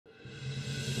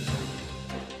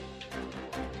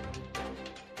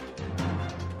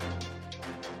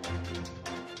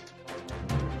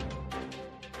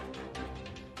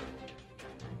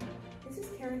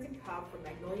Cobb from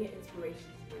Magnolia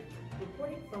Inspirations Group,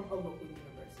 reporting from a local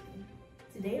university.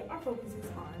 Today, our focus is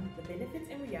on the benefits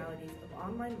and realities of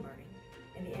online learning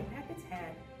and the impact it's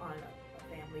had on a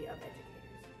family of educators.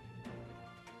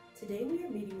 Today, we are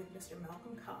meeting with Mr.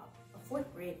 Malcolm Cobb, a 4th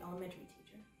grade elementary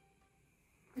teacher.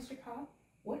 Mr. Cobb,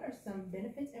 what are some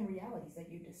benefits and realities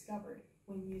that you discovered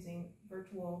when using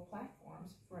virtual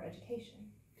platforms for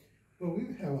education? Well,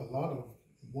 we have a lot of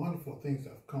wonderful things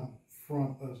that have come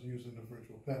from us using the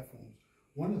virtual platforms.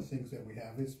 One of the things that we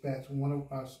have is that one of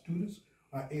our students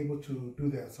are able to do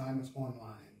their assignments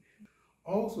online.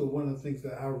 Also, one of the things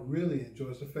that I really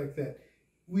enjoy is the fact that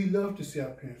we love to see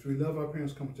our parents. We love our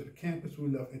parents coming to the campus. We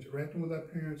love interacting with our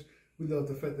parents. We love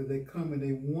the fact that they come and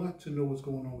they want to know what's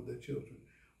going on with their children.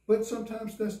 But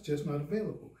sometimes that's just not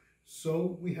available.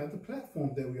 So we have the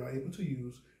platform that we are able to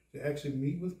use to actually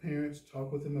meet with parents,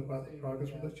 talk with them about the progress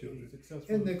with their children,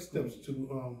 and next steps to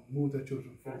move their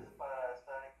children forward.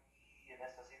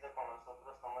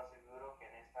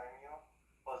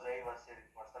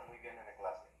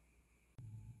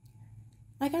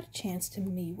 I got a chance to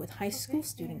meet with high school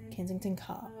student Carrington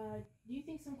Cobb. Do you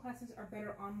think some classes are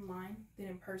better online than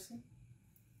in person?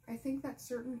 I think that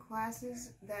certain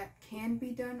classes that can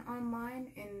be done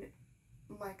online and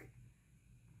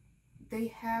they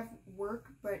have work,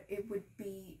 but it would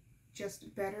be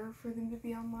just better for them to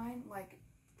be online, like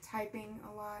typing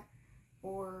a lot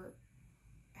or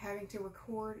having to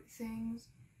record things.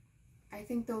 I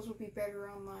think those would be better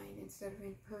online instead of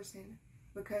in person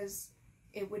because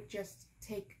it would just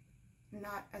take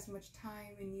not as much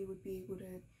time and you would be able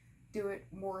to do it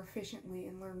more efficiently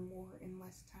and learn more in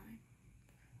less time.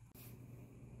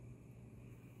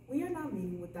 We are now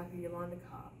meeting with Dr. Yolanda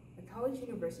Cobb, a college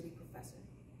university professor.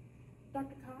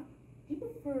 Dr. Cobb, do you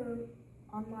prefer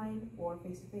online or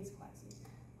face-to-face classes?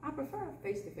 I prefer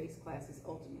face-to-face classes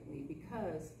ultimately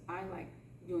because I like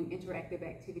doing interactive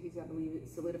activities. I believe it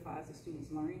solidifies the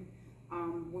student's learning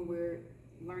when we're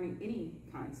learning any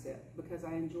concept, because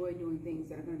I enjoy doing things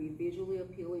that are going to be visually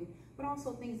appealing, but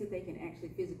also things that they can actually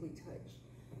physically touch.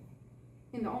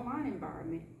 In the online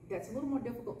environment, that's a little more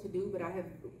difficult to do, but I have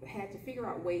had to figure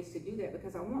out ways to do that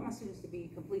because I want my students to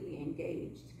be completely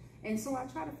engaged. And so I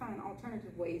try to find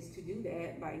alternative ways to do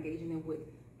that by engaging them with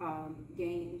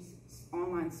games,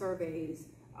 online surveys,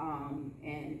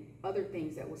 and other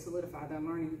things that will solidify their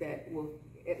learning, that will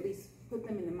at least put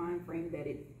them in the mind frame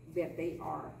that they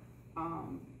are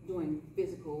doing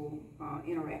physical,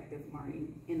 interactive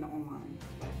learning in the online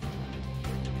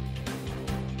platform.